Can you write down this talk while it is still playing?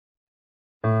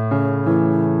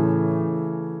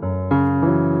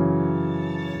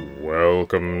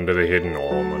Welcome to the Hidden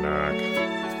Almanac.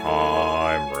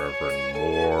 I'm Reverend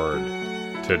Mord.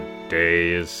 Today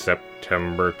is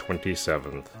September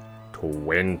 27th,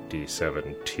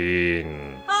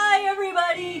 2017. Hi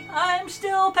everybody, I'm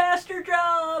still Pastor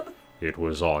Job. It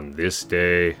was on this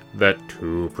day that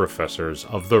two professors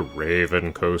of the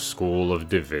RavenCoast School of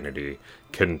Divinity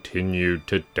continued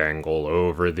to dangle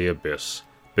over the abyss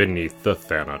beneath the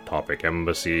Thanatopic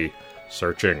Embassy,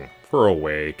 searching for a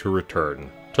way to return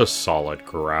to solid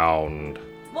ground.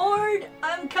 Mord,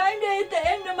 I'm kinda at the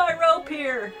end of my rope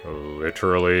here.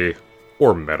 Literally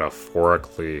or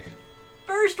metaphorically?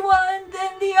 First one,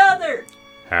 then the other.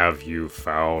 Have you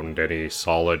found any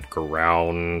solid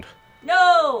ground?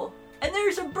 No, and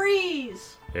there's a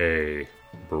breeze. A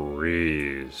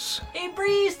breeze. A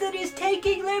breeze that is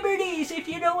taking liberties, if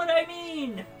you know what I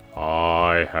mean.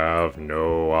 I have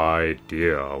no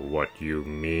idea what you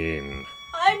mean.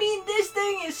 I mean, this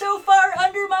thing is so far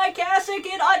under my cassock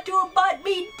it ought to have bought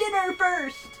me dinner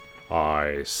first.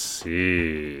 I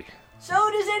see.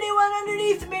 So does anyone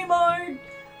underneath me, Mord.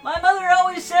 My mother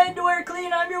always said to wear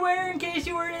clean underwear in case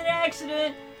you were in an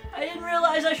accident. I didn't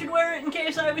realize I should wear it in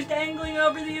case I was dangling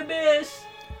over the abyss.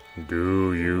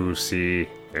 Do you see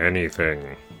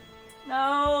anything?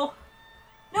 No.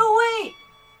 No, wait!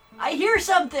 I hear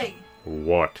something!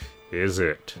 What is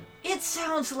it? It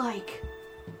sounds like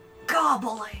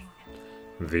gobbling.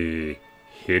 The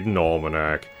Hidden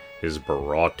Almanac is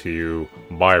brought to you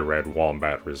by Red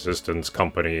Wombat Resistance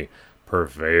Company,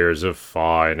 purveyors of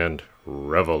fine and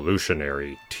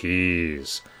revolutionary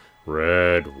teas.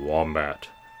 Red Wombat,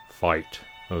 fight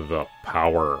the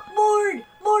power.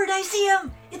 Mord, I see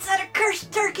him! It's that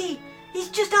accursed turkey! He's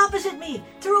just opposite me,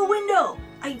 through a window.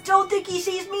 I don't think he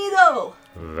sees me, though.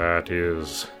 That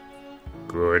is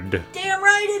good. Damn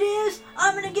right it is!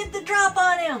 I'm gonna get the drop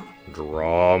on him!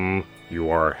 Drum, you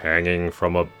are hanging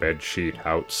from a bedsheet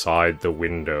outside the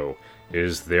window.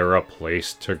 Is there a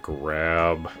place to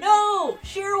grab? No!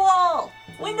 Sheer wall!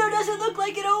 Window doesn't look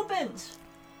like it opens.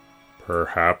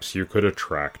 Perhaps you could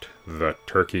attract the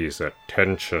turkey's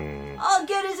attention. I'll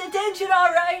get his attention,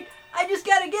 alright! I just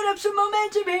gotta get up some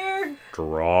momentum here.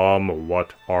 Drum,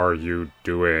 what are you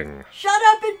doing? Shut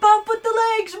up and bump with the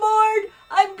legs, Mord!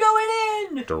 I'm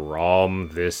going in!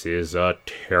 Drum, this is a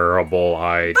terrible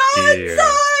idea.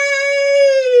 Banzai!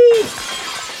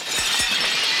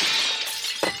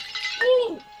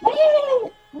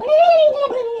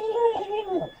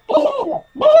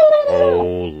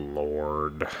 Oh,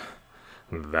 Lord.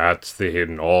 That's the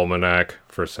Hidden Almanac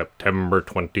for September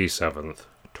 27th,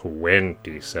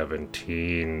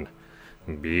 2017.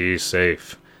 Be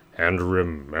safe, and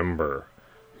remember,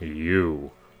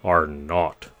 you are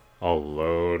not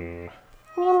alone.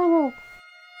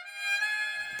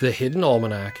 The Hidden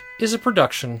Almanac is a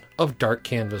production of Dark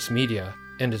Canvas Media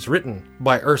and is written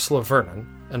by Ursula Vernon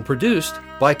and produced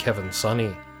by Kevin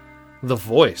Sonney. The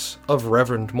voice of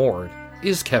Reverend Mord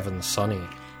is Kevin Sonney.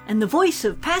 And the voice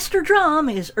of Pastor Drum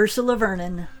is Ursula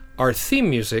Vernon. Our theme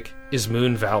music is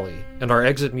Moon Valley, and our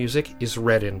exit music is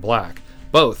Red in Black,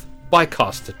 both by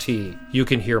Costa T. You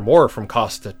can hear more from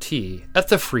Costa T at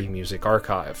the Free Music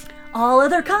Archive. All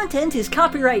other content is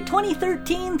copyright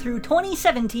 2013 through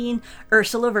 2017,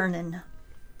 Ursula Vernon.